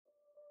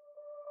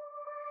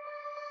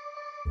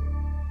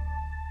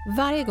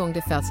Varje gång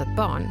det föds ett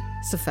barn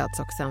så föds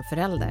också en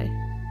förälder.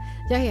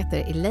 Jag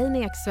heter Elaine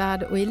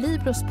Eksvärd och i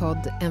Libros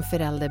podd En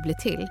förälder blir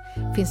till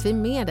finns vi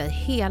med dig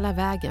hela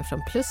vägen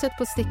från plusset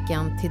på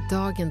stickan till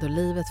dagen då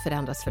livet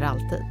förändras för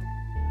alltid.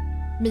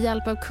 Med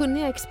hjälp av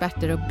kunniga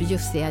experter och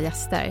bjussiga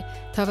gäster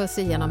tar vi oss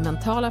igenom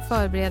mentala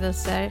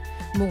förberedelser,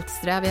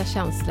 motsträviga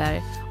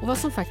känslor och vad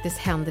som faktiskt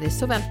händer i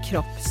såväl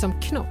kropp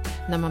som knopp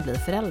när man blir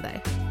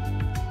förälder.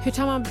 Hur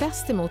tar man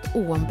bäst emot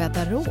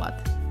oombedda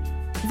råd?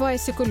 Vad är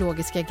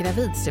psykologiska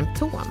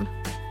gravidsymptom?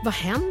 Vad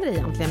händer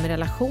egentligen med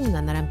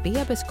relationen när en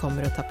bebis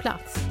kommer att ta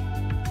plats?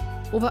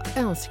 Och vad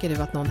önskar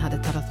du att någon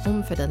hade talat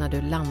om för dig när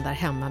du landar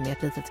hemma med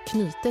ett litet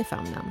knyte i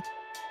famnen?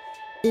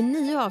 I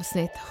 9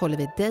 avsnitt håller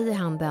vi dig i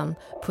handen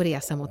på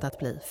resa mot att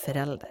bli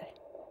förälder.